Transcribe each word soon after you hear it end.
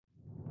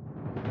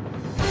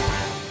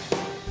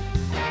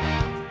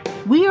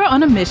We are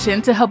on a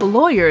mission to help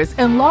lawyers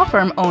and law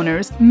firm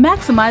owners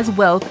maximize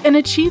wealth and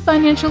achieve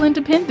financial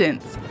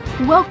independence.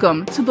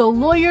 Welcome to The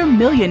Lawyer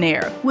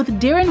Millionaire with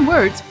Darren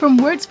Wirtz from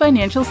Wirtz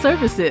Financial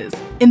Services.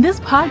 In this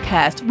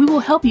podcast, we will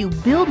help you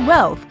build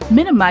wealth,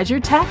 minimize your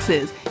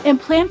taxes, and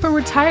plan for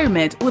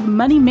retirement with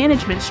money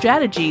management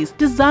strategies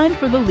designed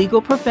for the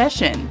legal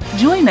profession.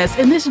 Join us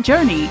in this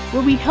journey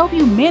where we help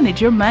you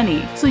manage your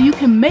money so you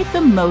can make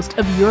the most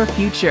of your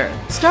future.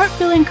 Start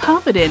feeling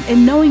confident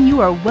in knowing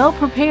you are well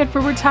prepared for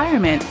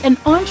retirement and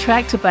on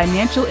track to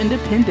financial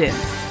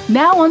independence.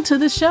 Now on to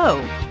the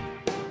show.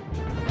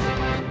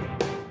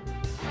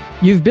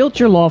 You've built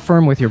your law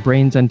firm with your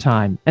brains and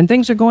time, and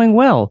things are going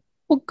well.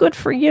 Well, good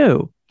for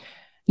you.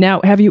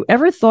 Now, have you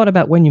ever thought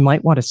about when you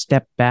might want to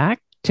step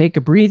back, take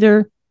a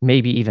breather,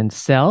 maybe even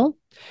sell?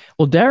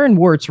 Well, Darren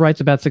Wirtz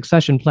writes about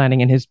succession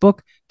planning in his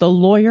book, The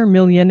Lawyer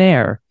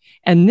Millionaire.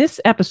 And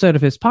this episode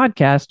of his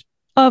podcast,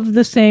 of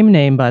the same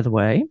name, by the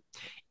way,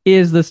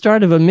 is the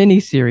start of a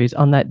mini-series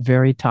on that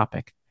very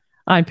topic.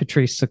 I'm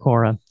Patrice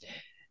Sikora.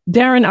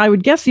 Darren, I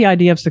would guess the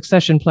idea of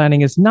succession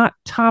planning is not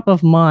top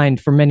of mind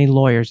for many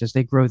lawyers as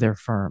they grow their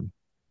firm.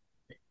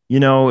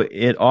 You know,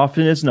 it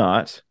often is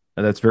not.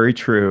 That's very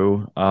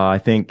true. I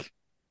think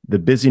the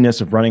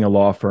busyness of running a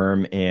law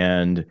firm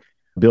and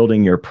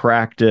building your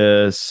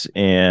practice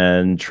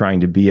and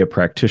trying to be a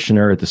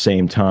practitioner at the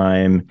same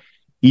time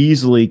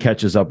easily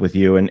catches up with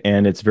you.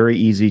 And it's very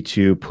easy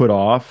to put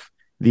off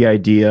the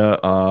idea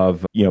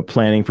of,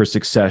 planning for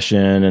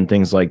succession and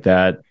things like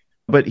that.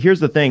 But here's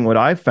the thing. What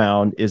I've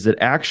found is that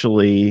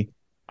actually,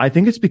 I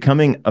think it's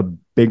becoming a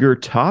bigger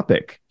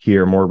topic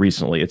here more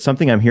recently. It's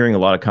something I'm hearing a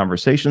lot of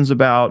conversations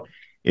about.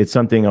 It's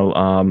something a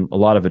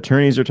lot of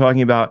attorneys are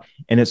talking about.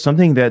 And it's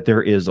something that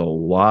there is a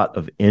lot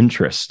of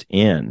interest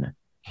in.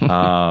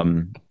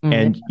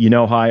 And you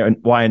know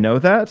why I know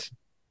that?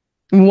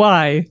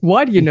 Why?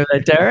 Why do you know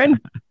that, Darren?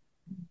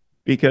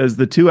 Because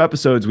the two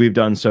episodes we've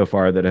done so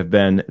far that have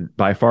been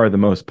by far the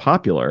most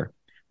popular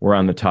were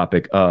on the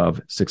topic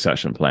of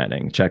succession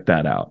planning. Check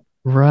that out.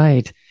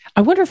 Right.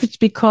 I wonder if it's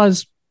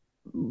because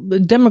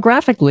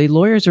demographically,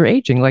 lawyers are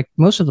aging like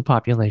most of the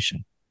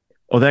population.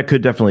 Oh, that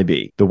could definitely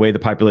be. The way the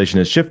population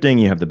is shifting,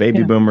 you have the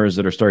baby boomers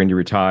that are starting to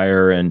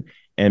retire, and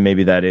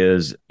maybe that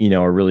is,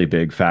 a really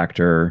big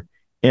factor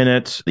in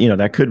it.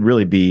 That could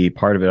really be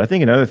part of it. I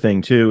think another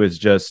thing too is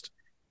just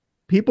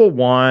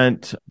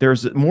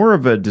there's more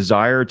of a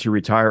desire to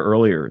retire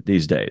earlier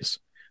these days.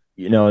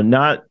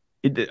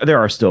 There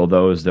are still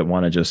those that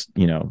want to just,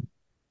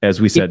 as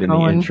we said in the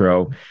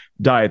intro,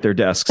 die at their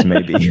desks,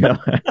 maybe.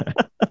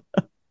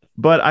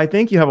 But I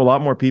think you have a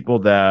lot more people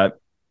that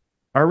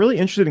are really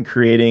interested in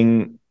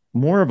creating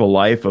more of a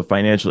life of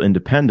financial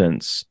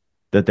independence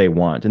that they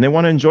want, and they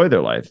want to enjoy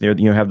their life.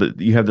 You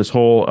have this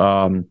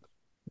whole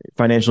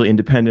financially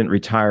independent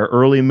retire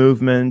early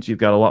movement. You've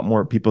got a lot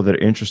more people that are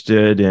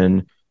interested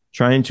in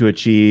trying to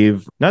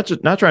achieve, not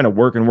trying to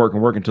work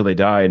until they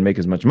die and make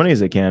as much money as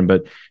they can,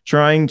 but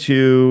trying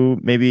to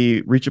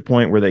maybe reach a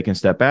point where they can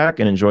step back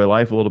and enjoy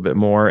life a little bit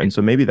more. And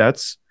so maybe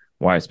that's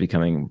why it's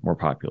becoming more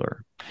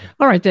popular.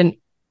 All right, then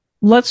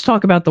let's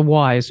talk about the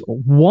whys.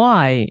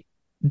 Why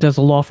does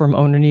a law firm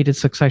owner need a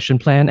succession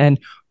plan, and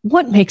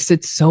what makes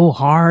it so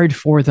hard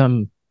for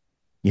them?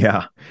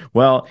 Yeah.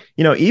 Well,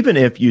 even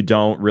if you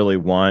don't really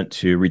want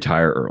to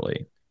retire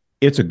early,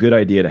 it's a good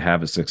idea to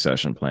have a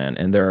succession plan.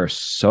 And there are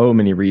so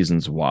many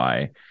reasons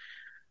why.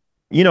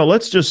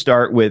 Let's just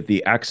start with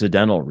the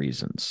accidental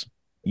reasons.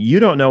 You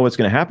don't know what's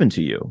going to happen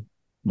to you.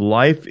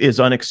 Life is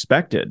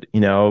unexpected.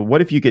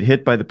 What if you get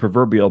hit by the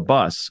proverbial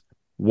bus?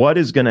 What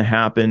is going to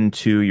happen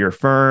to your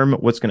firm?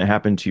 What's going to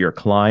happen to your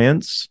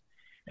clients?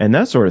 And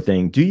that sort of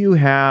thing. Do you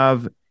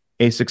have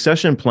a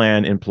succession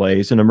plan in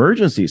place, an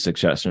emergency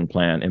succession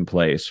plan in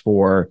place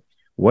for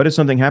what if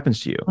something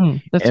happens to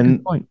you? That's a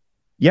good point.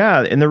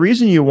 Yeah. And the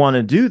reason you want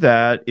to do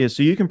that is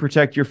so you can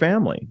protect your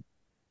family.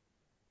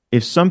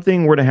 If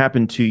something were to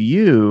happen to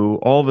you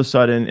all of a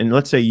sudden, and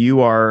let's say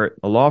you are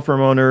a law firm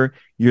owner,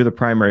 you're the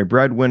primary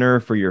breadwinner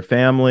for your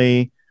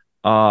family,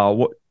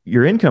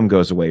 your income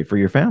goes away for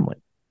your family.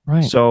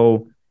 Right.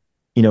 So,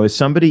 is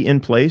somebody in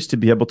place to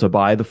be able to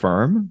buy the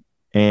firm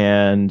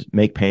and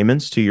make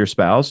payments to your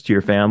spouse, to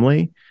your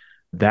family?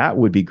 That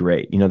would be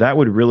great. That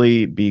would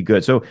really be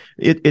good. So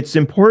it's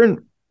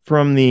important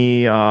from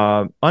the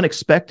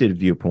unexpected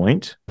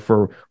viewpoint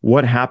for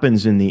what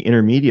happens in the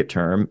intermediate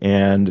term,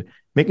 and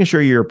making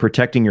sure you're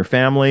protecting your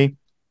family,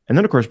 and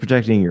then, of course,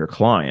 protecting your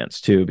clients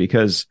too,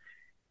 because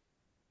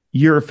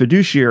you're a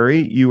fiduciary.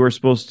 You are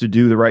supposed to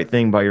do the right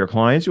thing by your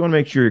clients. You want to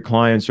make sure your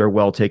clients are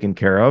well taken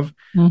care of.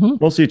 Mm-hmm.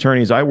 Most of the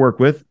attorneys I work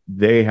with,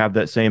 they have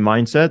that same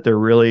mindset. They're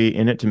really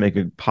in it to make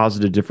a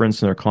positive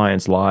difference in their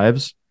clients'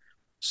 lives.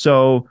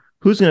 So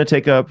who's going to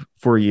take up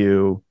for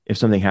you if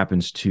something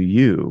happens to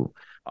you?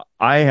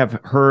 I have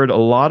heard a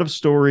lot of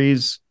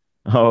stories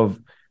of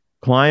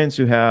clients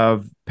who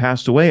have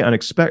passed away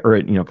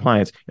unexpectedly,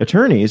 or,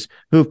 attorneys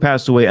who have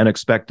passed away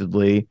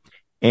unexpectedly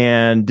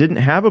and didn't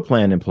have a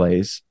plan in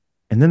place.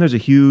 And then there's a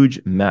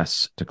huge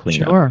mess to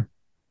clean up.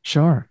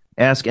 Sure.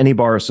 Ask any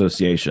bar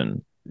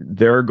association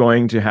they're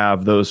going to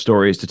have those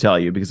stories to tell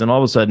you, because then all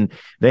of a sudden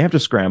they have to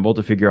scramble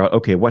to figure out,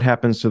 okay, what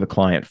happens to the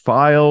client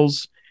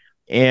files?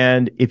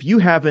 And if you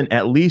haven't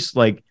at least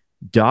like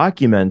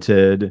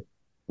documented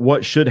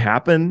what should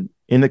happen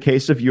in the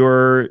case of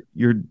your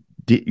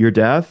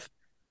death,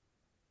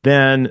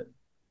 then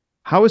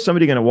how is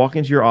somebody going to walk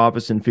into your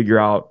office and figure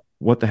out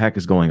what the heck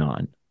is going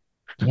on?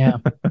 Yeah.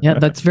 Yeah,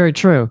 that's very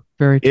true.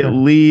 Very true. It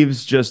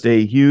leaves just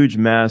a huge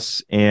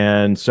mess.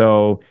 And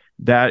so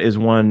that is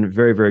one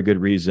very, very good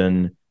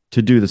reason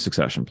to do the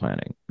succession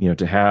planning,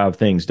 to have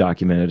things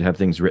documented, have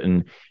things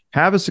written,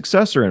 have a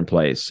successor in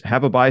place,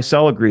 have a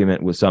buy-sell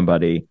agreement with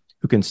somebody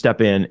who can step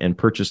in and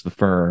purchase the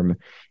firm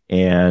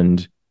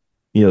and,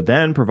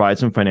 then provide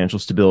some financial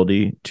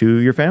stability to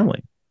your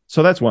family.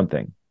 So that's one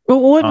thing. Well,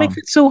 what makes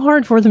it so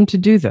hard for them to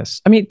do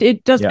this? I mean,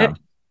 it does. Yeah.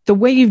 The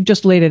way you've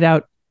just laid it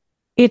out,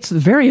 it's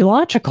very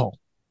logical.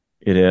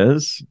 It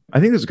is. I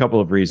think there's a couple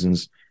of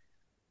reasons.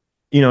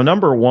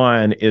 Number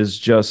one is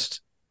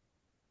just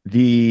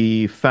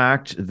the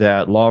fact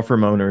that law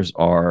firm owners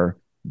are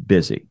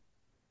busy.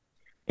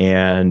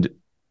 And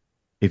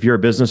if you're a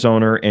business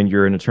owner and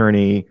you're an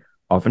attorney,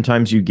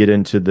 oftentimes you get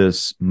into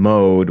this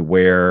mode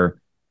where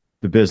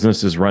the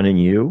business is running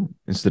you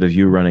instead of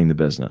you running the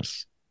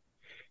business.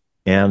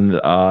 And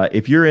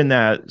if you're in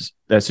that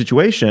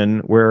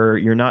situation where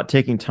you're not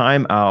taking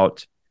time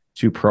out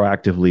to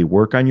proactively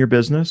work on your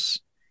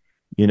business,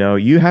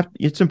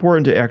 it's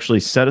important to actually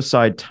set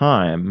aside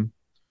time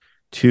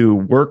to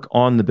work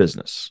on the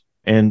business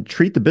and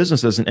treat the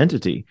business as an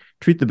entity,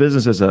 treat the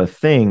business as a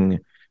thing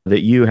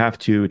that you have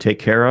to take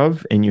care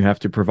of and you have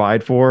to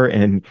provide for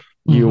and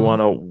you want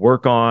to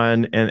work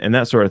on and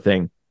that sort of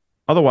thing.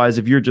 Otherwise,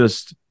 if you're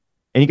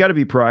and you got to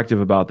be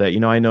proactive about that.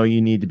 I know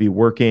you need to be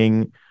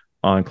working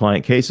on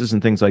client cases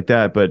and things like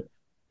that, but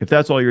if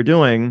that's all you're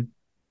doing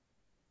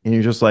and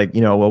you're just like,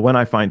 well, when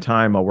I find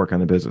time, I'll work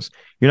on the business,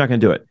 you're not going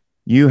to do it.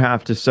 You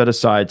have to set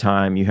aside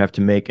time. You have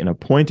to make an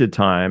appointed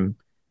time,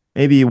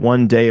 maybe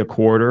one day a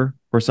quarter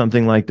or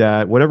something like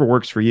that, whatever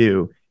works for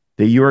you,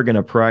 that you are going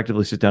to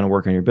proactively sit down and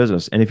work on your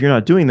business. And if you're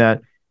not doing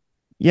that,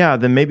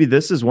 then maybe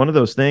this is one of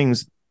those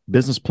things,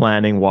 business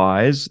planning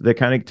wise, that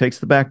kind of takes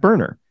the back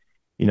burner.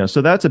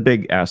 So that's a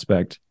big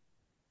aspect.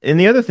 And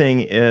the other thing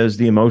is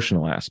the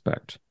emotional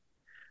aspect.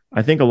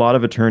 I think a lot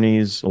of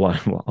attorneys, a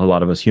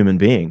lot of us human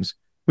beings,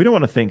 we don't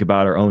want to think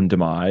about our own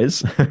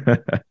demise.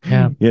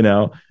 Yeah.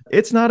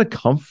 It's not a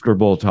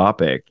comfortable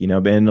topic,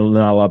 and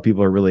not a lot of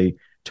people are really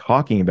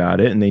talking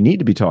about it, and they need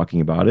to be talking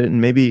about it.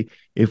 And maybe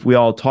if we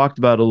all talked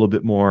about it a little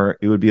bit more,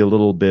 it would be a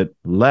little bit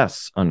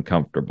less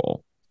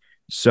uncomfortable.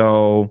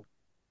 So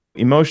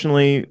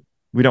emotionally,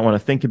 we don't want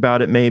to think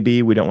about it.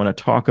 Maybe we don't want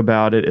to talk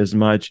about it as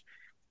much.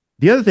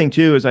 The other thing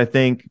too, is I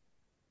think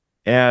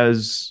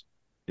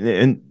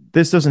and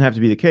this doesn't have to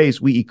be the case,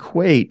 we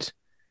equate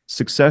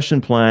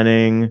succession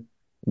planning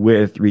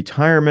with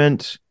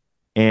retirement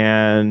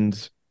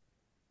and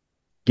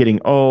getting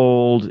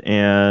old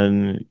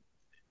and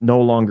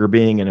no longer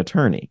being an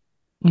attorney.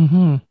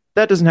 Mm-hmm.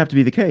 That doesn't have to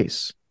be the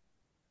case.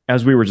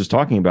 As we were just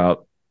talking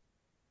about,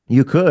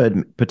 you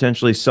could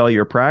potentially sell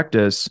your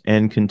practice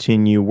and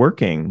continue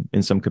working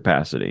in some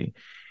capacity.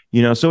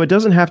 So it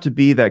doesn't have to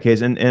be that case.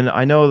 And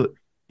I know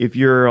if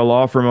you're a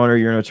law firm owner,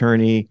 you're an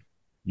attorney,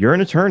 you're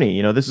an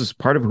attorney. This is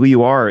part of who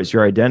you are. It's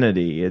your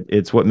identity.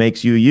 It's what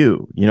makes you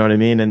you. You know what I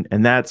mean?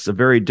 And that's a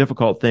very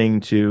difficult thing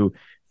to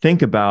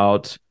think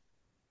about,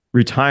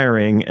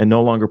 retiring and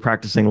no longer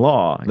practicing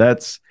law.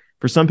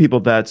 For some people,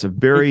 that's a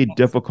very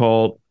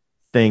difficult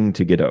thing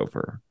to get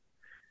over.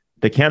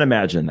 They can't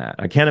imagine that.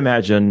 I can't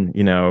imagine,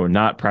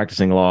 not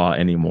practicing law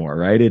anymore,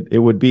 right? It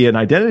would be an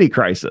identity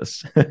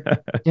crisis.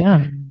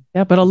 Yeah.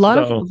 But a lot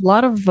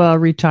of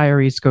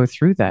retirees go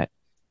through that.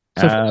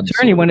 So for an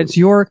attorney, when it's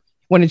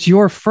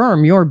your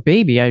firm, your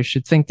baby, I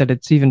should think that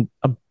it's even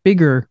a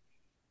bigger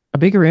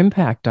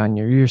impact on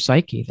your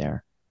psyche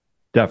there.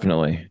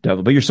 Definitely.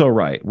 But you're so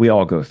right. We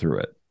all go through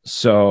it.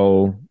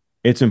 So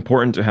it's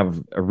important to have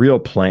a real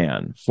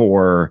plan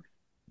for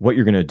what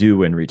you're going to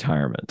do in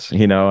retirement.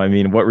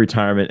 What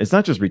retirement, it's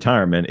not just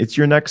retirement, it's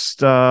your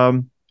next,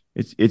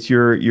 it's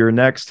your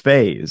next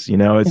phase,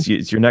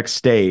 it's your next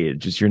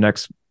stage, it's your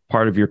next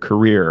part of your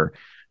career.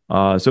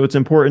 So it's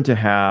important to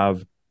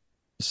have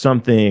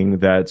something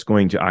that's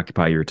going to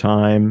occupy your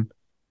time.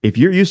 If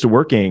you're used to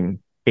working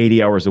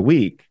 80 hours a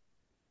week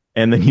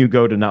and then you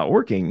go to not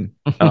working,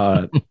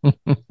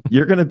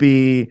 you're going to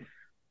be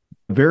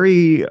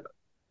very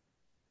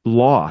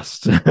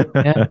lost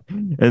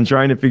and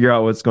trying to figure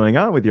out what's going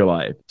on with your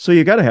life. So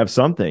you got to have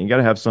something. You got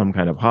to have some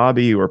kind of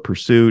hobby or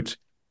pursuit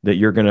that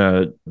you're going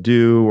to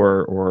do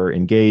or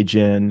engage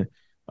in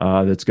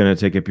that's going to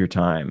take up your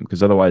time,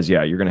 because otherwise,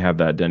 you're going to have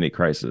that identity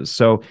crisis.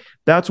 So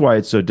that's why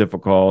it's so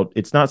difficult.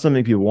 It's not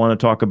something people want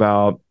to talk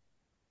about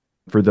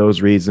for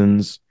those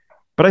reasons.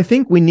 But I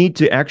think we need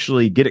to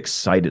actually get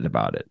excited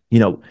about it.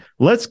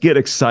 Let's get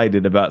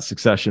excited about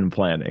succession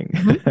planning.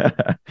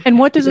 And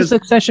what does a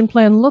succession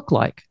plan look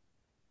like?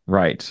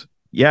 Right.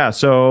 Yeah.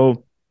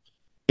 So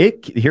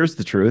here's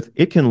the truth.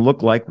 It can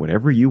look like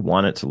whatever you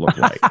want it to look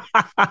like.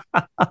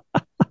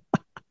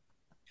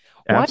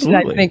 did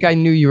I think I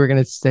knew you were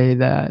going to say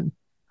that?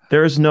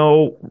 There's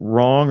no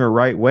wrong or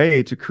right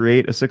way to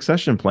create a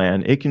succession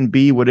plan. It can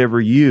be whatever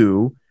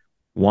you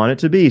want it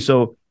to be.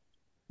 So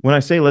when I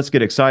say let's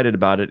get excited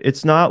about it,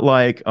 it's not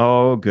like,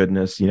 oh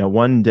goodness,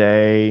 one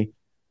day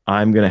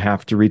I'm going to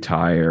have to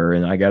retire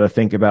and I got to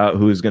think about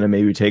who's going to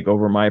maybe take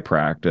over my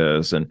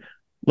practice. And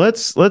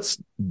let's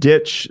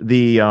ditch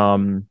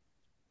the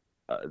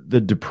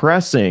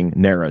depressing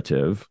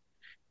narrative,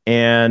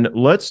 and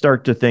let's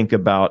start to think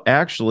about,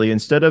 actually,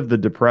 instead of the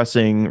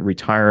depressing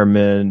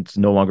retirement,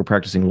 no longer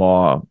practicing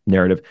law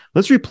narrative,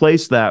 let's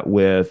replace that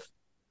with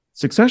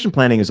succession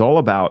planning is all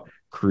about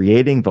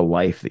creating the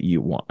life that you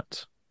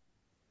want.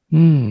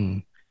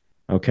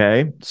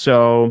 Okay.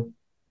 So,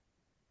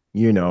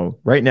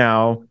 right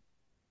now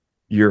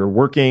you're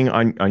working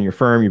on your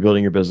firm, you're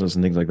building your business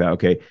and things like that.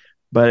 Okay.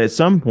 But at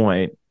some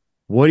point,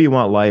 what do you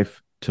want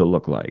life to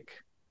look like?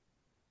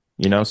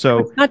 So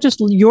it's not just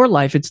your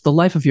life, it's the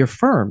life of your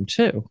firm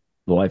too.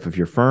 The life of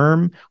your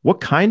firm. What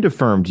kind of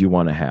firm do you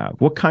want to have?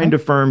 What kind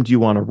of firm do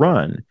you want to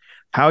run?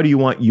 How do you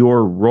want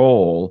your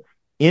role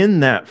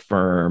in that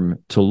firm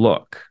to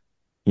look?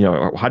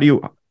 How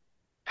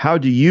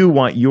do you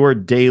want your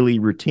daily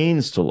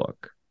routines to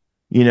look?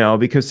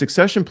 Because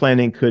succession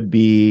planning could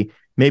be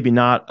maybe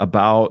not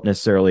about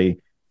necessarily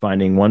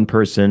finding one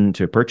person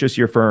to purchase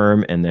your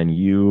firm and then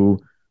you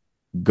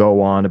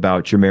go on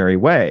about your merry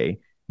way.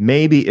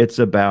 Maybe it's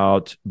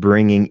about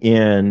bringing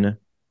in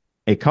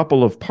a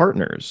couple of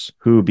partners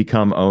who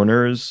become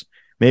owners.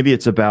 Maybe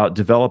it's about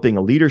developing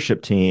a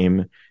leadership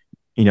team,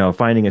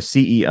 finding a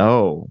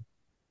CEO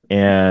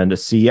and a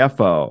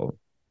CFO,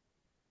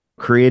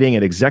 creating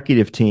an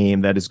executive team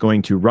that is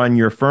going to run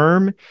your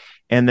firm.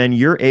 And then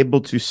you're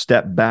able to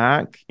step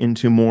back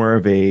into more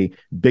of a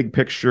big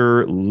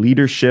picture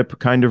leadership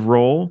kind of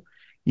role.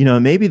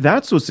 Maybe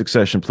that's what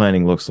succession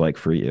planning looks like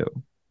for you.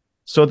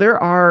 So there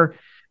are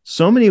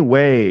so many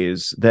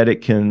ways that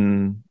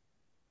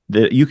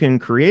you can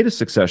create a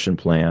succession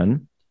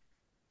plan.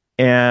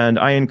 And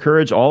I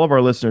encourage all of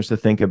our listeners to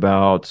think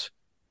about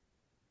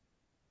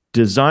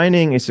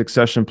designing a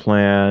succession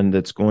plan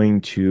that's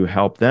going to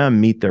help them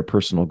meet their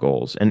personal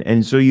goals.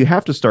 And so you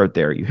have to start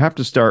there. You have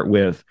to start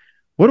with,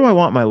 what do I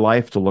want my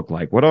life to look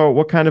like?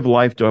 What kind of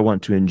life do I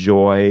want to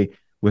enjoy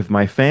with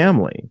my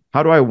family?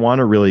 How do I want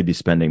to really be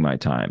spending my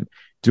time?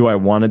 Do I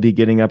want to be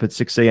getting up at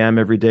 6 a.m.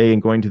 every day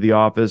and going to the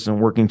office and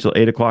working till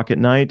 8 o'clock at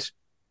night?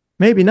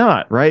 Maybe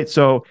not, right?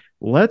 So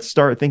let's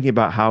start thinking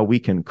about how we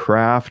can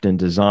craft and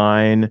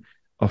design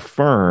a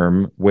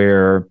firm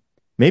where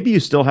maybe you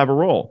still have a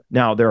role.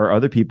 Now, there are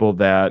other people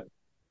that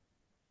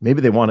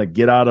maybe they want to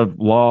get out of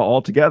law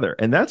altogether,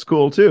 and that's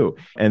cool too.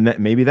 And that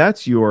maybe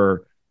that's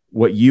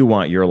what you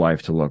want your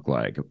life to look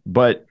like.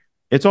 But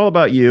it's all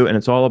about you, and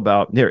it's all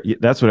about there.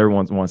 That's what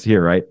everyone wants to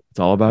hear, right? It's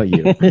all about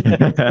you. Well,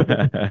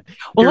 it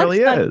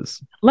really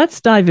is. Let's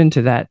dive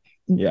into that.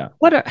 Yeah.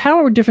 What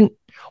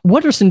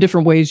are some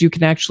different ways you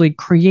can actually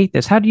create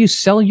this? How do you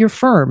sell your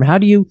firm? How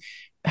do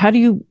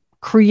you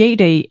create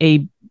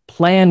a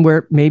plan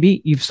where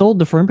maybe you've sold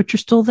the firm, but you're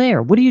still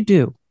there? What do you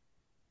do?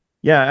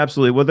 Yeah,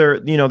 absolutely.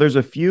 Well, there's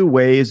a few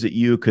ways that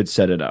you could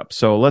set it up.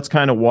 So let's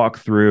kind of walk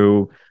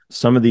through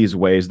some of these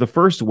ways. The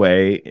first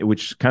way,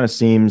 which kind of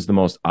seems the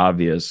most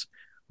obvious,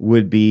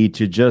 would be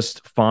to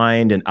just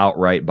find an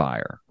outright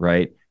buyer,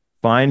 right?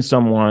 Find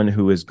someone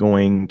who is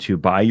going to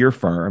buy your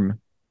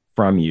firm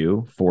from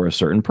you for a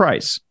certain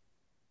price.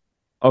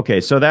 Okay,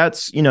 so that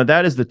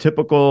is the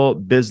typical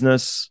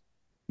business,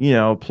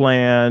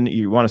 plan.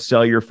 You want to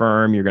sell your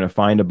firm, you're going to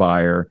find a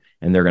buyer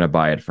and they're going to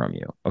buy it from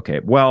you.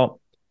 Okay, well,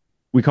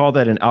 we call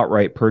that an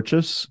outright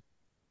purchase.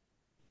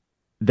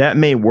 That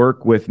may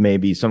work with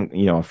maybe some,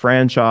 a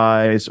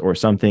franchise or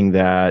something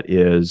that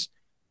is,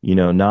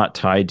 not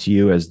tied to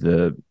you as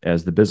the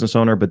business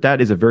owner, but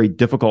that is a very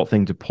difficult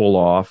thing to pull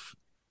off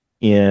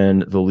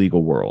in the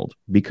legal world,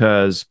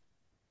 because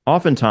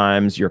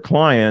oftentimes your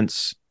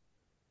clients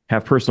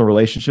have personal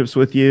relationships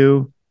with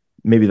you.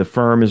 Maybe the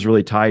firm is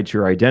really tied to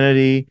your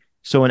identity.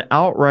 So an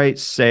outright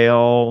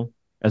sale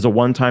as a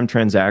one-time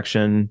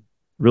transaction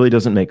really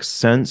doesn't make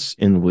sense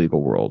in the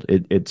legal world.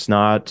 It's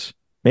not,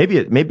 maybe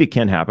it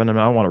can happen. I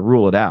don't want to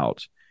rule it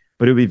out,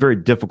 but it would be very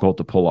difficult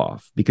to pull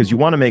off, because you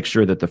want to make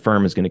sure that the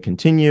firm is going to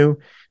continue,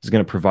 is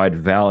going to provide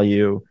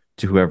value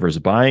to whoever's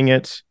buying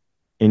it,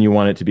 and you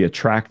want it to be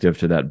attractive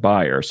to that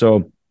buyer.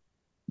 So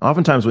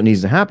oftentimes what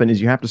needs to happen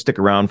is you have to stick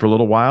around for a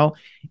little while,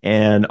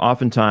 and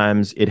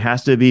oftentimes it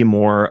has to be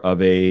more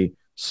of a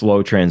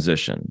slow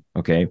transition,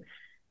 okay?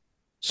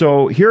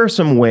 So here are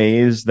some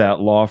ways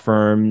that law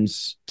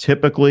firms,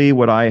 typically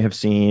what I have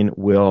seen,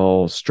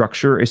 will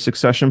structure a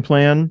succession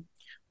plan.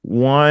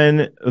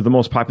 One of the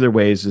most popular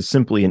ways is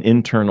simply an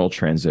internal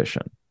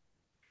transition.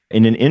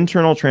 In an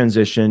internal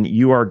transition,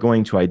 you are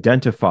going to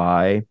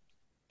identify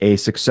a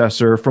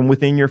successor from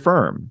within your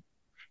firm.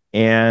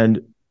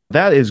 And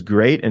that is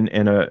great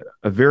and a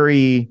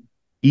very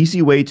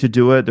easy way to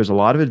do it. There's a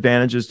lot of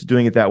advantages to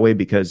doing it that way,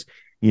 because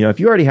if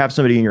you already have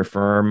somebody in your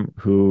firm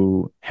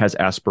who has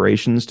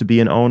aspirations to be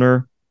an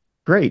owner,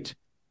 great.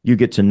 You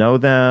get to know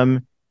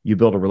them. You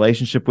build a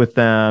relationship with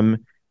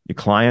them. Your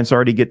clients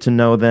already get to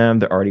know them.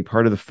 They're already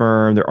part of the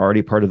firm. They're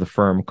already part of the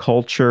firm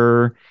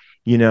culture,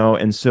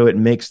 and so it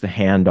makes the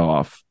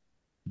handoff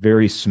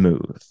very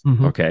smooth.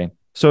 Mhm. Okay.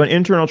 So an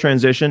internal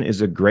transition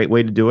is a great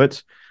way to do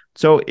it.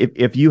 So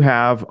if you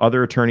have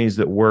other attorneys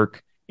that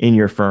work in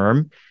your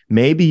firm,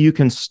 maybe you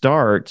can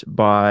start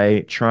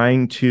by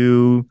trying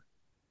to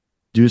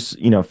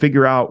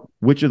figure out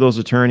which of those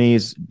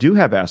attorneys do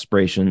have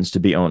aspirations to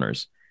be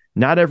owners.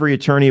 Not every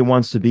attorney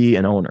wants to be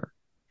an owner.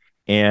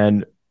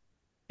 And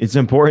it's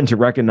important to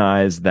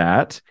recognize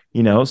that,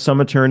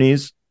 some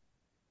attorneys,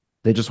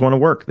 they just want to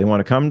work. They want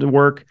to come to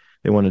work.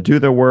 They want to do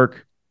their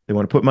work. They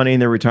want to put money in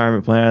their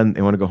retirement plan.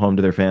 They want to go home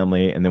to their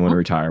family and they want to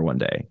retire one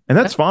day. And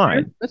that's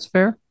fine. Fair. That's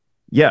fair.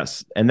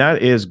 Yes. And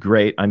that is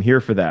great. I'm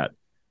here for that.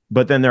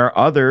 But then there are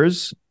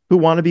others who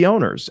want to be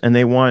owners and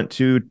they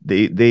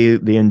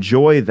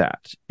enjoy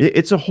that.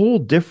 It's a whole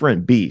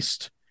different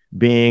beast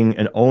being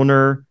an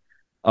owner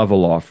of a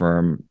law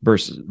firm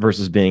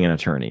versus being an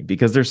attorney,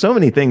 because there's so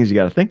many things you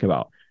got to think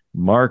about: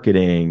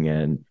 marketing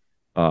and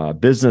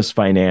business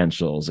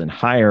financials and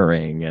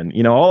hiring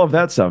and all of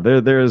that stuff.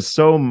 There's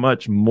so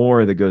much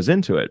more that goes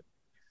into it.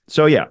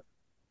 So yeah,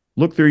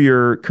 look through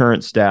your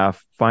current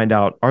staff, find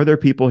out, are there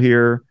people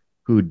here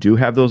who do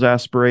have those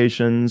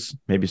aspirations?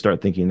 Maybe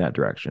start thinking that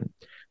direction.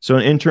 So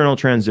an internal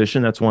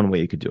transition, that's one way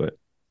you could do it.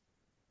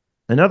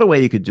 Another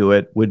way you could do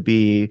it would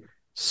be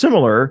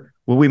similar,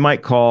 what we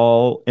might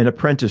call an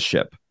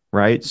apprenticeship,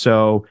 right?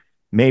 So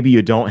maybe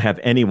you don't have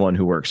anyone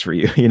who works for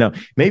you.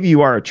 Maybe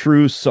you are a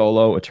true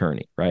solo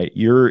attorney, right?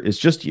 It's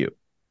just you.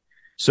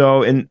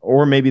 So,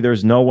 or maybe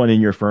there's no one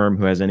in your firm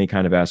who has any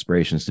kind of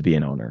aspirations to be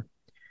an owner.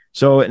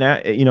 So,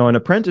 an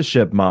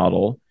apprenticeship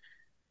model,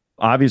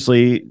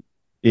 obviously,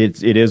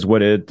 it is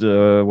what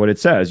it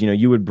says.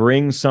 You would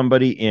bring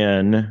somebody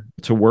in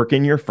to work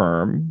in your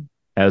firm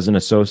as an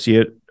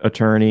associate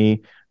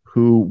attorney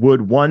who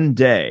would one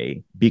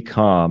day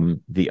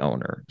become the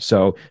owner.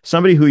 So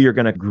somebody who you're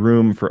going to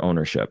groom for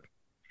ownership.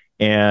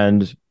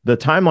 And the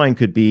timeline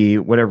could be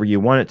whatever you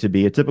want it to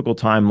be. A typical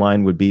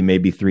timeline would be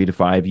maybe 3 to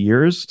 5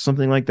 years,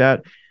 something like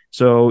that.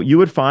 So you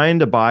would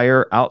find a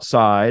buyer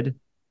outside,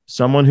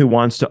 someone who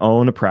wants to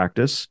own a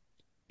practice,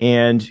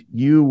 and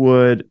you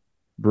would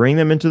bring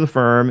them into the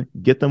firm,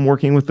 get them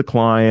working with the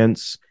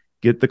clients,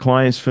 get the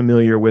clients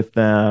familiar with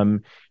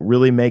them,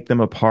 really make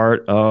them a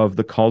part of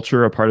the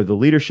culture, a part of the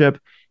leadership,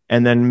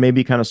 and then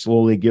maybe kind of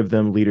slowly give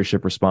them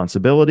leadership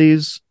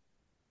responsibilities.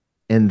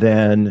 And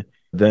then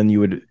you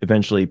would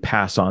eventually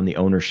pass on the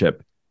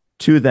ownership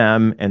to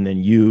them, and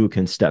then you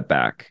can step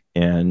back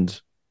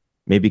and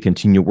maybe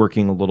continue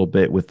working a little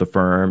bit with the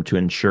firm to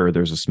ensure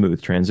there's a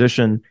smooth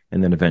transition,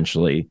 and then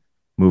eventually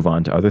move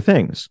on to other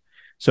things.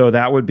 So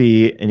that would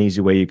be an easy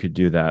way you could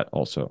do that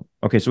also.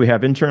 Okay, so we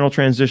have internal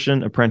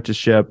transition,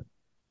 apprenticeship.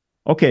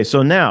 Okay,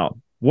 so now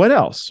what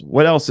else?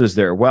 What else is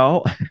there?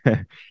 Well,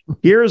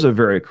 here's a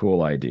very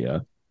cool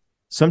idea.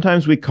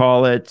 Sometimes we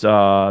call it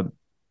a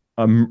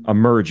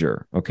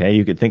merger. Okay,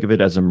 you could think of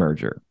it as a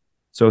merger.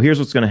 So here's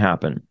what's going to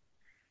happen.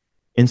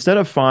 Instead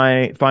of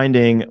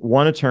finding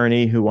one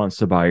attorney who wants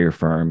to buy your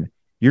firm,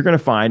 you're going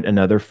to find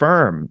another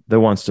firm that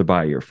wants to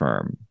buy your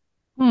firm.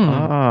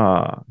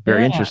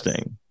 Very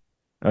interesting.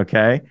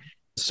 Okay.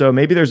 So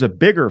maybe there's a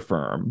bigger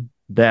firm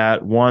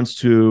that wants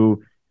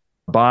to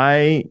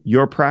buy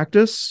your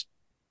practice.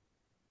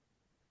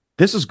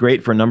 This is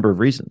great for a number of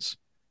reasons.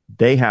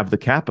 They have the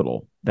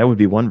capital. That would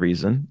be one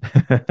reason.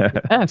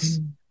 Yes.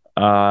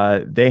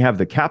 They have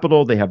the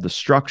capital, they have the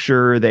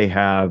structure, they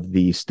have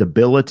the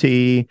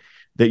stability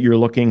that you're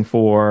looking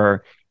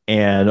for.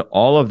 And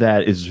all of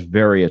that is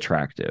very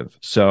attractive.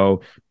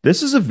 So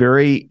this is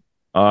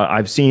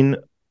I've seen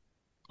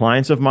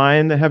clients of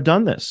mine that have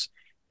done this.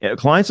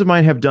 Clients of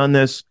mine have done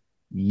this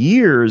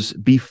years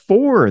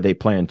before they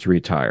plan to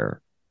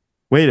retire.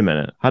 Wait a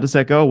minute. How does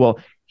that go? Well,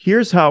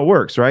 here's how it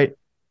works, right?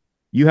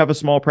 You have a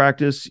small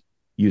practice,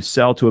 you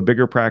sell to a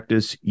bigger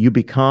practice, you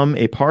become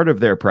a part of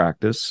their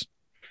practice,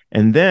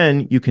 and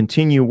then you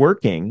continue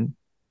working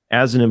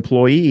as an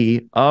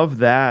employee of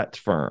that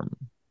firm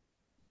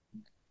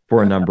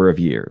for a number of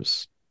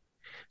years.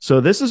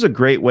 So this is a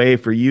great way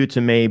for you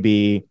to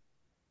maybe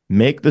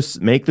make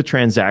the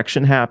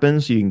transaction happen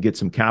so you can get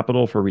some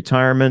capital for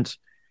retirement.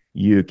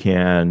 You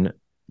can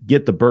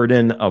get the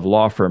burden of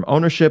law firm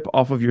ownership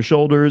off of your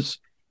shoulders,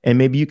 and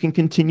maybe you can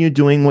continue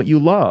doing what you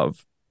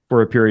love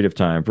for a period of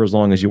time, for as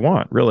long as you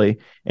want, really,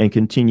 and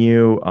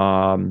continue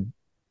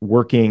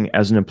working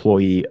as an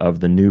employee of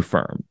the new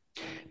firm.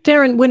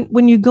 Darren,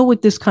 when you go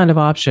with this kind of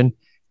option,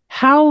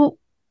 how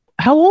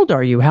old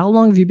are you? How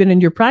long have you been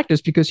in your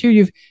practice? Because here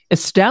you've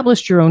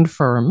established your own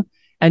firm,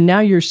 and now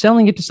you're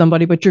selling it to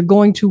somebody, but you're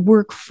going to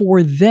work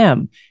for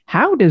them.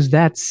 How does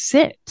that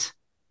sit?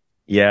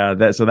 Yeah,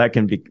 that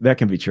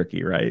can be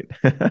tricky, right?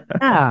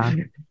 Yeah.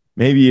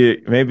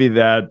 Maybe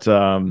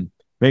that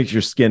makes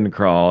your skin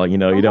crawl. You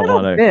don't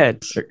want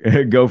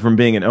to go from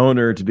being an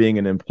owner to being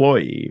an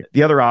employee.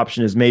 The other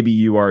option is maybe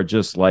you are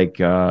just like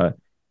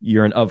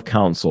you're an of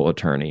counsel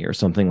attorney or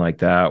something like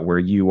that, where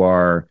you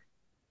are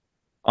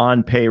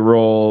on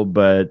payroll,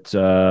 but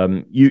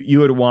you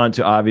would want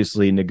to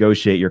obviously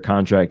negotiate your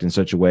contract in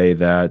such a way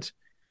that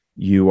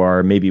you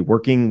are maybe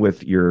working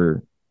with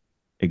your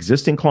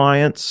existing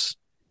clients,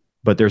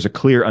 but there's a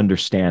clear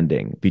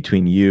understanding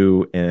between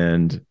you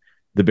and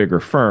the bigger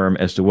firm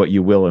as to what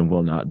you will and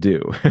will not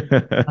do.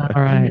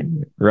 All right.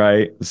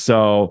 Right.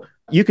 So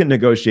you can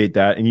negotiate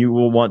that, and you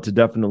will want to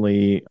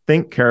definitely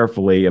think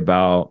carefully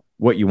about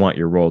what you want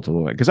your role to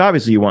look like. Because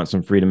obviously you want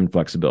some freedom and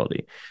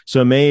flexibility.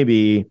 So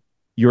maybe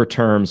your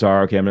terms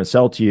are, okay, I'm going to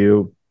sell to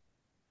you.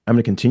 I'm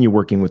going to continue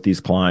working with these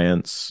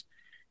clients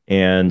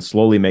and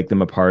slowly make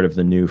them a part of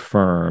the new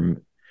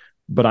firm,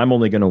 but I'm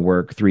only going to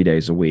work 3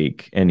 days a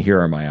week, and here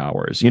are my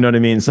hours. You know what I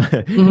mean?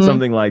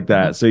 Something like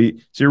that. So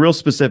you're real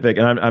specific,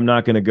 and I'm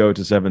not going to go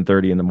to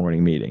 7:30 in the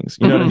morning meetings.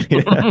 You know what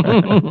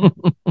I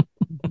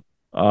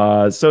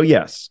mean? So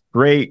yes,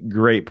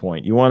 great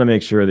point. You want to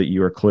make sure that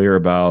you are clear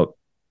about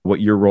what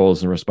your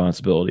roles and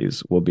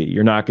responsibilities will be.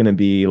 You're not going to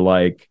be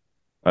like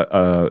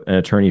an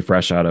attorney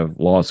fresh out of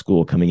law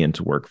school coming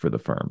into work for the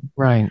firm.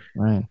 Right.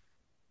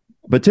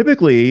 But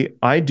typically,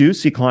 I do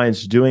see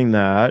clients doing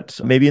that,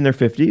 maybe in their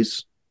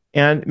 50s.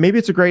 And maybe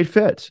it's a great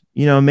fit.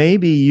 You know,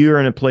 maybe you're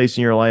in a place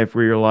in your life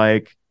where you're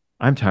like,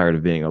 I'm tired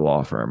of being a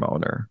law firm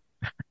owner.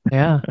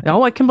 Yeah.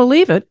 Oh, I can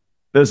believe it.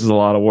 This is a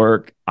lot of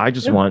work. I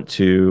just want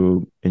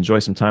to enjoy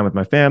some time with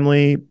my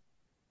family,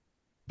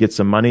 get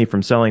some money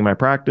from selling my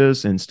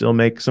practice, and still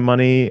make some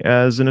money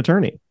as an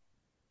attorney.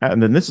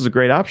 And then this is a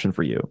great option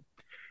for you.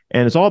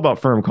 And it's all about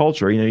firm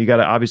culture. You know, you got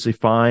to obviously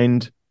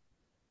find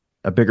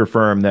a bigger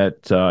firm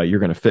that you're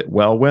going to fit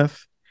well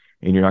with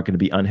and you're not going to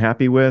be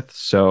unhappy with.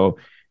 So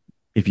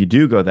if you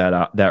do go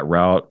that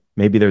route,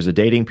 maybe there's a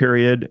dating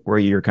period where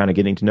you're kind of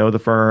getting to know the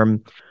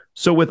firm.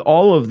 So with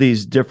all of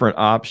these different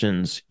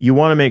options, you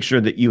want to make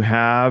sure that you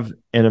have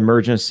an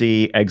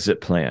emergency exit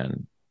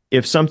plan.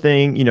 If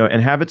something, you know,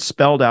 and have it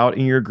spelled out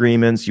in your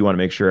agreements, you want to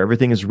make sure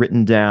everything is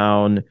written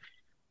down,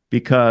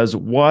 because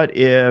what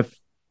if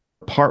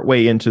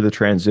partway into the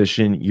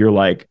transition, you're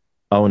like,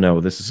 oh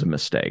no, this is a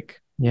mistake.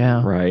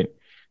 Yeah. Right.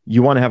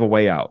 You want to have a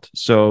way out.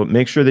 So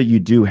make sure that you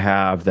do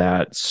have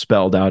that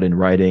spelled out in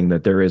writing,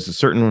 that there is a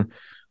certain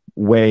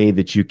way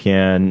that you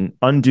can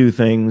undo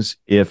things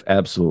if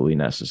absolutely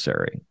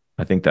necessary.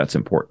 I think that's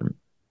important.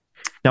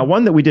 Now,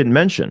 one that we didn't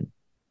mention,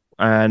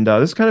 and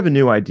this is kind of a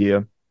new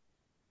idea,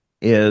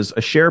 is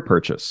a share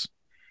purchase.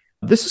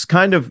 This is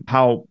kind of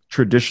how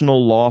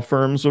traditional law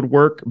firms would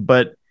work,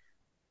 but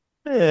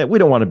we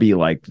don't want to be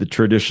like the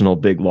traditional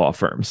big law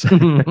firms. In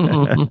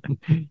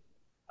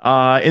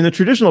the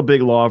traditional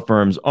big law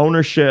firms,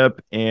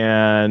 ownership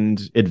and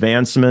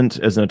advancement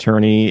as an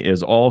attorney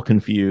is all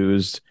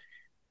confused,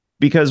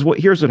 because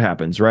here's what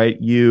happens, right?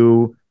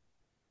 You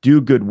do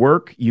good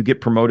work, you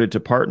get promoted to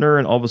partner,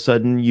 and all of a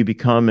sudden you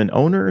become an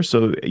owner.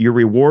 So your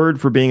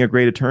reward for being a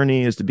great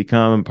attorney is to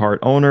become part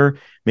owner.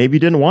 Maybe you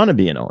didn't want to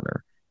be an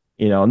owner,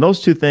 you know, and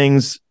those two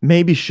things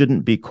maybe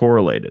shouldn't be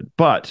correlated.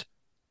 But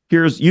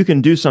you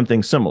can do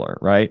something similar,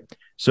 right?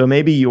 So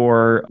maybe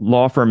your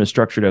law firm is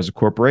structured as a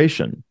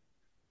corporation,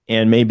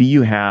 and maybe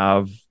you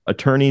have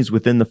attorneys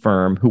within the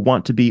firm who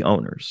want to be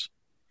owners.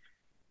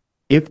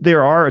 If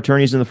there are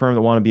attorneys in the firm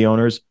that want to be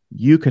owners,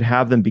 you could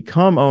have them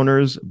become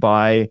owners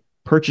by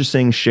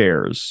purchasing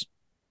shares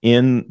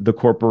in the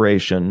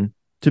corporation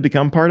to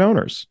become part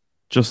owners,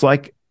 just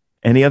like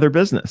any other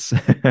business.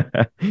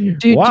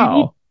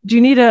 Wow. Do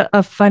you need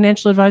a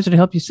financial advisor to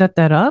help you set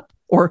that up?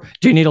 Or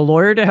do you need a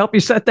lawyer to help you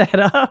set that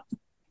up?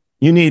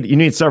 You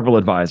need several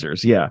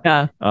advisors.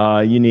 Yeah.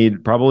 You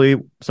need probably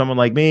someone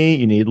like me.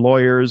 You need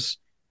lawyers.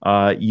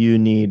 You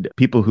need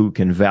people who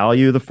can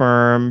value the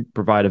firm,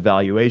 provide a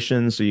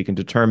valuation so you can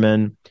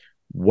determine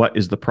what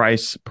is the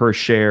price per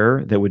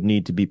share that would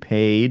need to be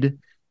paid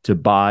to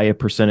buy a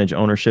percentage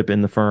ownership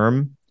in the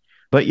firm.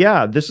 But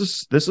yeah, this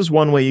is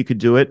one way you could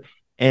do it.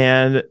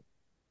 And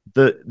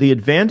the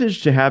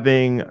advantage to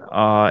having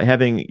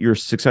your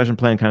succession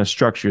plan kind of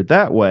structured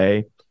that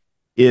way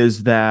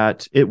is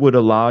that it would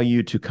allow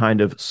you to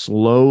kind of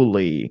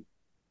slowly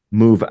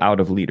move out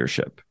of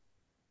leadership.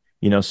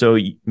 You know, so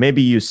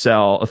maybe you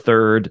sell a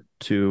third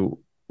to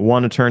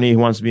one attorney who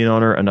wants to be an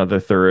owner, another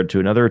third to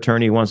another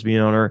attorney who wants to be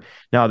an owner.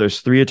 Now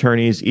there's 3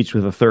 attorneys, each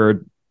with a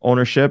third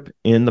ownership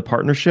in the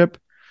partnership.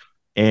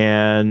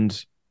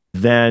 And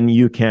then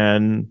you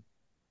can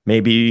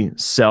maybe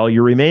sell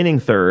your remaining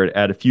third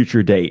at a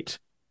future date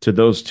to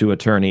those 2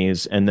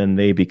 attorneys, and then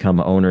they become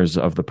owners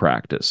of the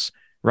practice,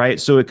 right?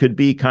 So it could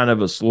be kind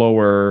of a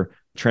slower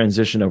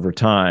transition over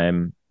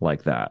time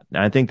like that.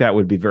 And I think that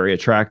would be very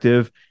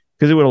attractive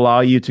because it would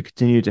allow you to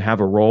continue to have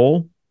a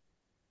role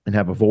and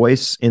have a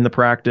voice in the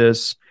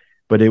practice,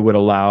 but it would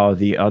allow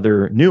the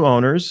other new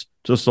owners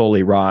to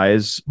slowly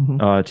rise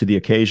to the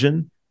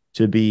occasion,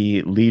 to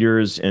be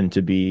leaders and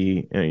to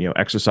be,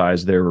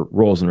 exercise their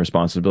roles and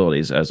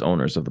responsibilities as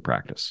owners of the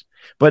practice.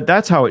 But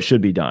that's how it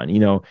should be done. You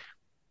know,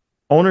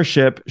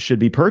 ownership should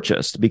be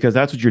purchased because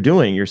that's what you're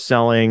doing. You're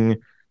selling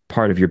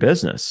part of your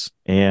business.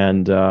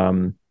 And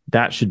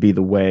that should be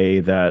the way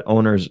that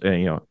owners,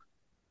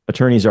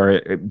 attorneys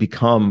are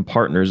become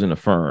partners in a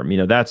firm.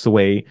 That's the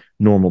way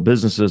normal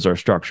businesses are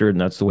structured,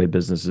 and that's the way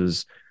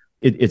businesses.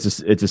 It's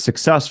a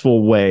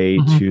successful way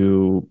Mhm.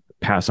 to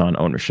pass on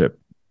ownership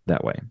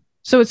that way.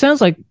 So it sounds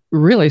like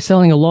really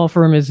selling a law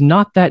firm is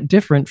not that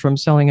different from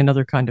selling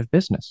another kind of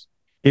business.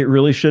 It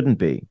really shouldn't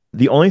be.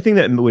 The only thing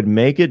that would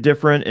make it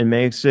different and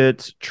makes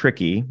it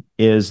tricky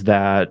is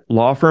that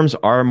law firms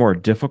are more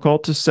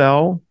difficult to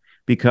sell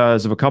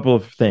because of a couple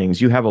of things.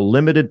 You have a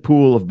limited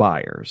pool of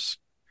buyers.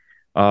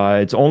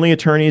 It's only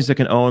attorneys that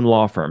can own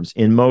law firms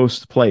in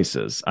most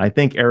places. I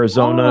think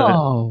Arizona,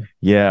 Oh,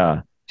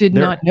 yeah, did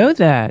there, not know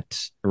that.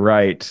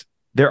 right.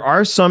 There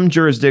are some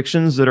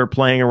jurisdictions that are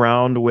playing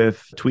around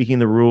with tweaking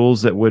the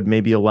rules that would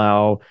maybe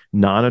allow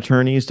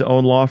non-attorneys to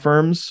own law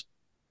firms.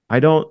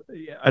 I don't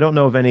I don't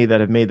know of any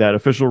that have made that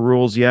official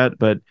rules yet,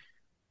 but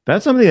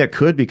that's something that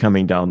could be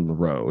coming down the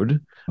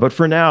road. But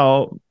for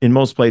now, in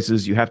most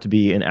places, you have to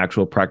be an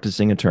actual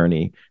practicing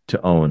attorney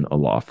to own a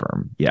law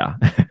firm. Yeah.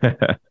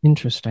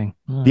 Interesting.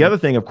 The other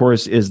thing, of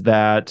course, is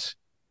that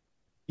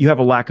you have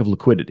a lack of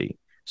liquidity.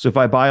 So if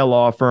I buy a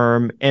law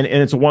firm and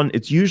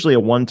it's usually a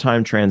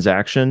one-time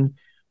transaction.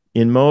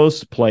 In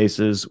most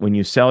places, when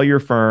you sell your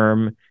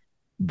firm,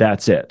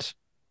 that's it.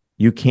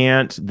 You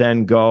can't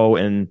then go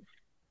and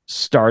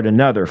start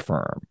another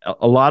firm.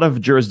 A lot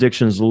of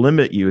jurisdictions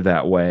limit you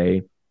that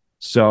way.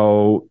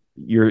 So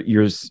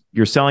your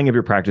selling of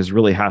your practice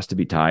really has to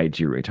be tied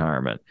to your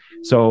retirement.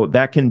 So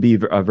that can be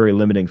a very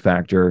limiting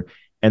factor.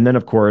 And then,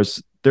 of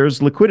course,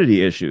 there's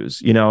liquidity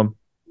issues.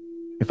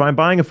 If I'm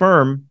buying a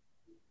firm,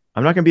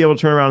 I'm not going to be able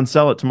to turn around and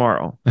sell it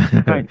tomorrow.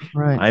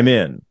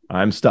 Right.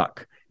 I'm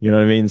stuck. You know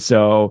what I mean?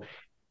 So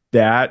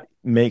that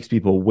makes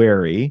people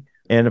wary.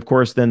 And of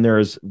course, then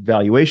there's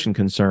valuation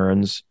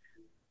concerns.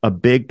 A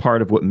big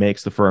part of what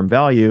makes the firm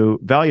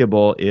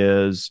valuable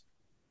is,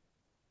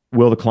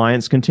 will the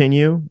clients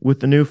continue with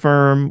the new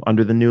firm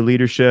under the new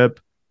leadership?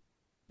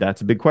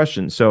 That's a big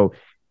question. So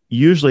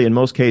usually in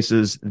most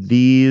cases,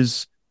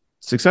 these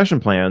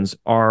succession plans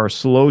are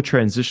slow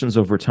transitions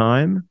over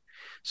time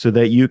so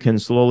that you can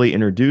slowly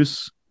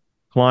introduce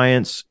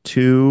clients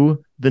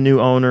to the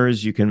new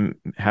owners. You can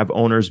have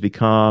owners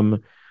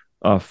become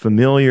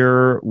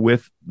familiar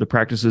with the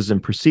practices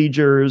and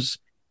procedures,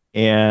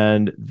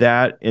 and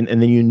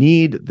then you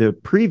need the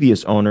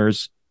previous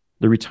owners,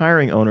 the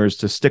retiring owners,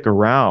 to stick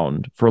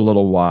around for a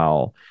little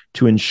while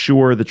to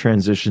ensure the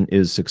transition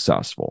is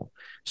successful.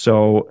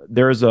 So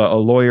there's a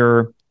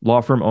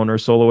law firm owner,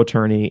 solo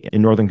attorney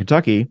in Northern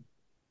Kentucky,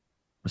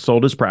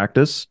 sold his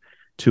practice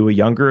to a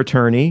younger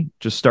attorney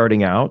just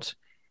starting out,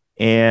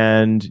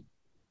 and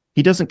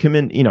he doesn't come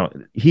in,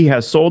 he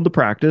has sold the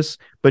practice,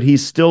 but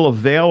he's still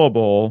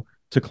available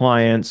to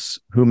clients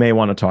who may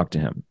want to talk to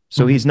him.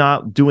 So he's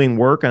not doing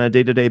work on a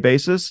day-to-day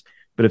basis,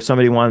 but if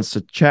somebody wants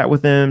to chat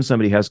with him,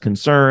 somebody has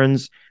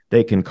concerns,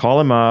 they can call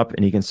him up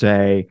and he can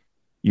say,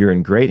 "You're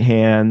in great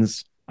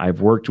hands.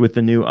 I've worked with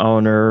the new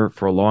owner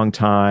for a long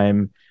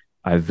time.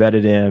 I've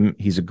vetted him.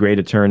 He's a great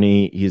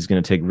attorney. He's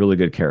going to take really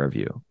good care of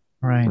you."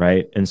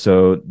 Right. And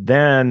so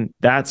then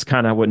that's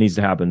kind of what needs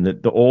to happen.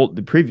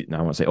 The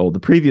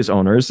previous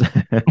owners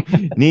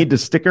need to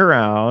stick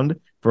around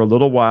for a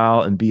little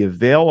while and be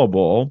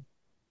available.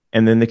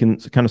 And then they can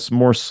kind of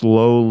more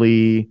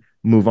slowly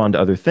move on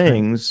to other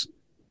things. Right.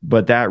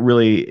 But that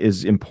really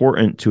is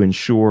important to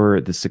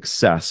ensure the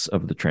success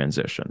of the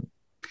transition.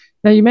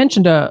 Now, you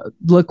mentioned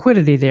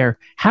liquidity there.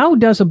 How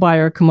does a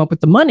buyer come up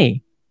with the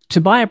money to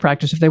buy a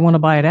practice if they want to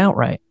buy it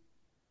outright?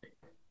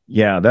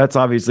 Yeah, that's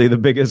obviously the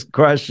biggest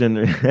question.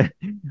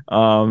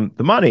 The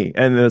money.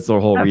 And that's the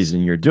whole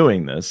reason you're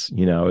doing this,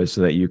 is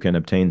so that you can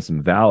obtain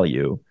some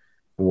value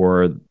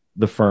for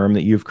the firm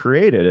that you've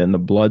created and the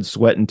blood,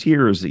 sweat, and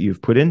tears that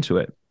you've put into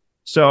it.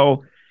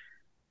 So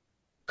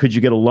could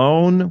you get a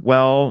loan?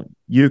 Well,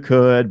 you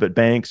could, but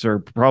banks are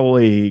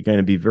probably going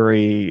to be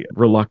very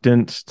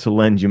reluctant to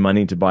lend you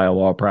money to buy a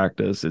law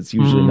practice. It's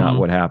usually not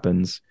what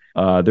happens.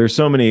 There's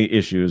so many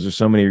issues. There's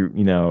so many,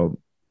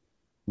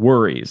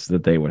 worries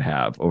that they would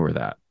have over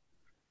that.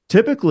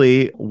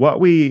 Typically, what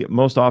we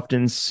most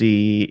often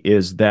see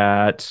is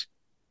that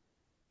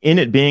in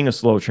it being a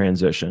slow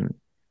transition,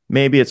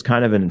 maybe it's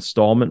kind of an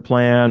installment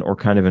plan or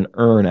kind of an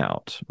earn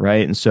out,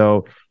 right? And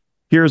so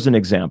here's an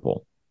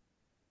example.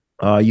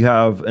 You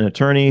have an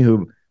attorney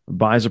who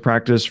buys a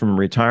practice from a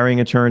retiring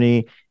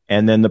attorney,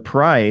 and then the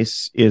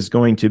price is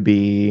going to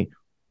be,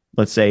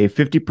 let's say,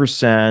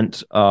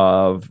 50%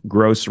 of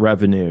gross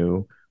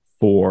revenue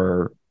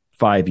for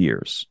 5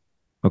 years.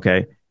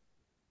 Okay.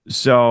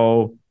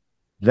 So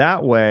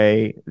that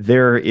way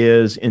there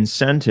is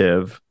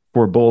incentive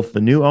for both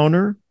the new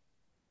owner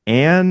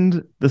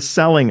and the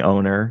selling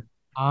owner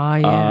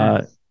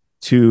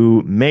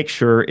to make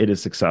sure it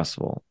is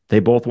successful. They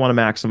both want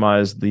to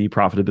maximize the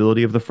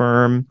profitability of the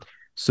firm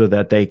so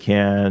that they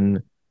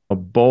can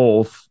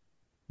both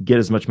get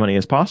as much money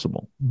as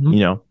possible,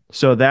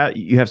 so that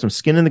you have some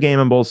skin in the game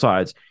on both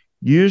sides.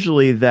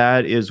 Usually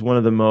that is one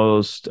of the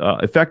most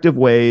effective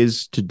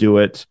ways to do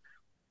it,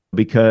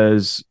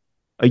 because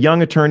a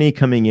young attorney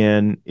coming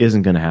in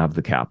isn't going to have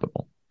the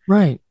capital.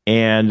 Right.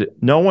 And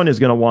no one is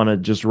going to want to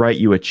just write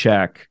you a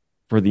check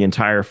for the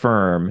entire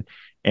firm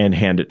and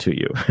hand it to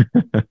you.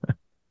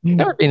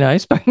 That would be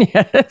nice, but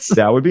yes.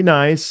 That would be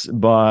nice,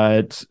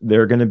 but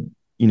they're going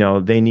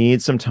to, they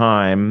need some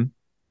time.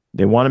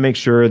 They want to make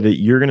sure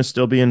that you're going to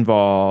still be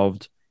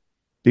involved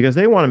because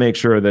they want to make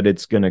sure that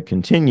it's going to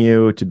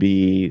continue to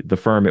be the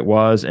firm it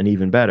was and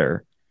even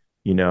better.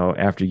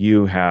 After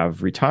you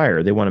have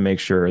retired, they want to make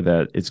sure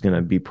that it's going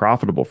to be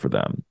profitable for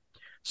them.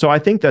 So I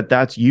think that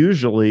that's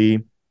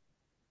usually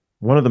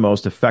one of the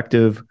most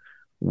effective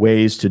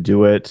ways to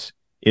do it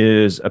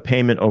is a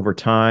payment over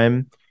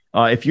time.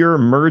 If you're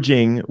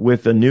merging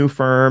with a new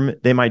firm,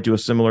 they might do a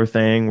similar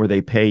thing where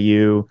they pay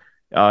you.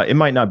 It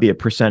might not be a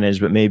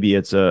percentage, but maybe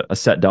it's a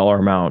set dollar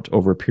amount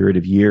over a period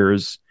of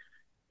years.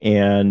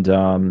 And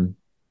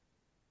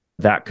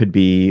that could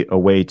be a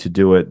way to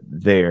do it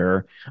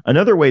there.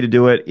 Another way to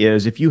do it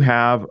is if you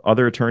have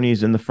other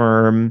attorneys in the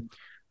firm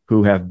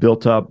who have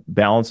built up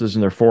balances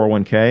in their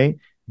 401k,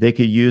 they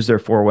could use their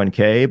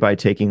 401k by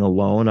taking a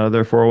loan out of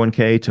their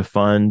 401k to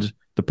fund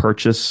the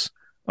purchase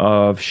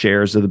of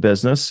shares of the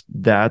business.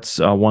 That's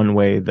one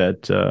way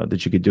that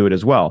you could do it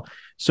as well.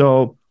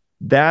 So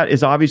that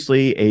is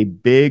obviously a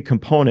big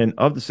component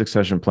of the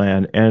succession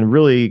plan and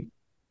really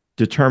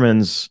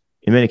determines,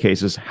 in many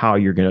cases, how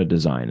you're going to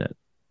design it.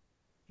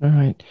 All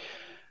right.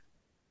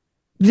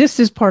 This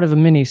is part of a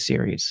mini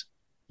series.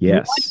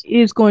 Yes. What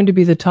is going to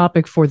be the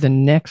topic for the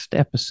next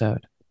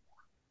episode?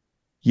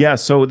 Yeah,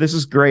 so this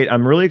is great.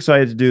 I'm really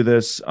excited to do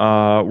this.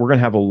 We're going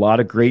to have a lot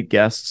of great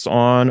guests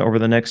on over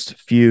the next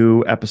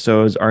few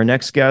episodes. Our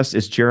next guest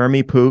is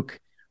Jeremy Pook.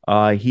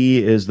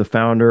 He is the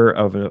founder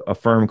of a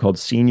firm called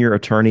Senior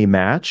Attorney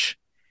Match,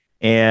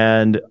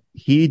 and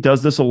he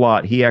does this a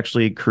lot. He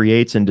actually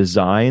creates and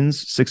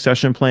designs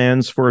succession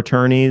plans for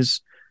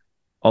attorneys.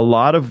 A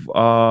lot of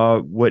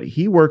what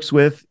he works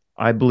with,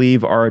 I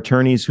believe, are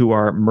attorneys who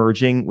are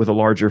merging with a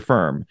larger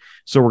firm.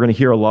 So we're going to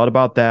hear a lot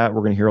about that.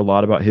 We're going to hear a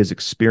lot about his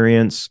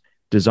experience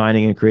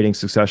designing and creating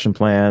succession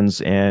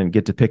plans and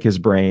get to pick his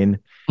brain.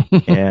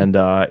 And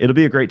it'll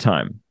be a great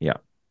time. Yeah.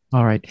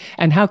 All right.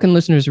 And how can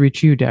listeners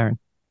reach you, Darren?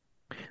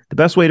 The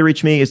best way to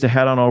reach me is to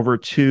head on over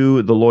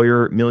to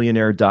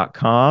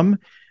thelawyermillionaire.com.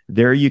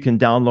 There you can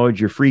download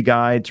your free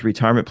guide to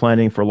retirement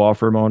planning for law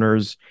firm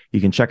owners.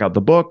 You can check out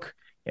the book.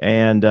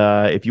 And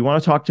if you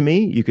want to talk to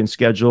me, you can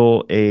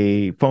schedule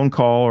a phone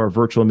call or a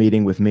virtual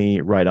meeting with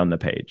me right on the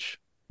page.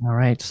 All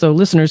right. So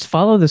listeners,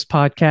 follow this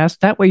podcast.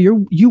 That way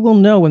you will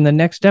know when the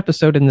next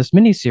episode in this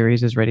mini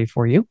series is ready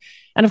for you.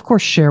 And of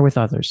course, share with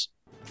others.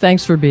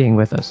 Thanks for being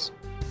with us.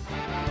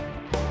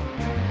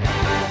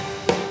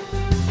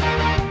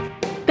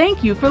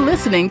 Thank you for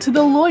listening to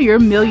The Lawyer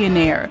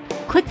Millionaire.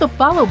 Click the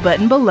follow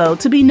button below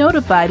to be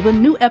notified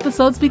when new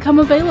episodes become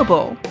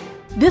available.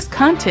 This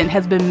content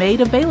has been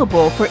made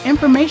available for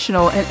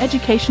informational and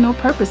educational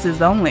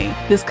purposes only.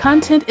 This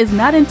content is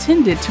not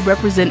intended to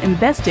represent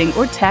investing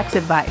or tax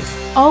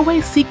advice.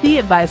 Always seek the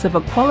advice of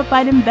a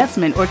qualified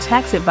investment or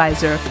tax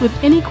advisor with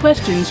any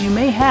questions you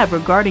may have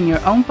regarding your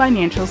own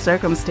financial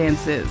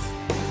circumstances.